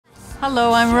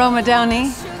Hello, I'm Roma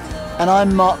Downey. And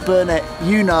I'm Mark Burnett.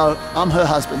 You know, I'm her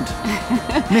husband.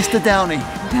 Mr. Downey.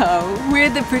 No, we're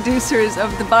the producers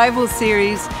of the Bible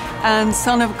series and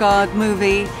Son of God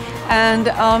movie. And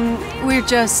we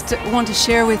just want to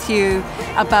share with you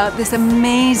about this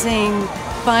amazing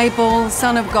Bible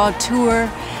Son of God tour.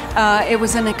 It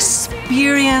was an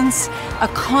experience, a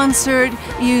concert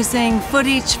using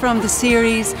footage from the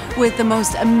series with the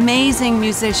most amazing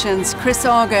musicians, Chris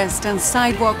August and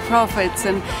Sidewalk Prophets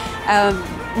and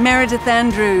Meredith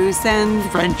Andrews and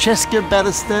Francesca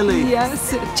Battistelli.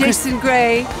 Yes, Jason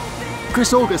Gray.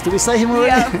 Chris August, did we say him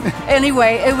already? Yeah.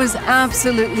 Anyway, it was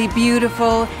absolutely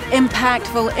beautiful,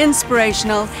 impactful,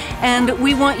 inspirational, and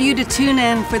we want you to tune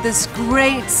in for this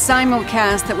great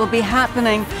simulcast that will be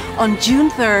happening on June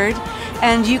 3rd,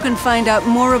 and you can find out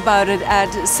more about it at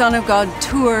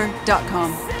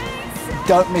sonofgodtour.com.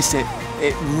 Don't miss it.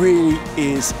 It really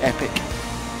is epic.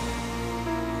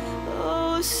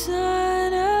 Oh,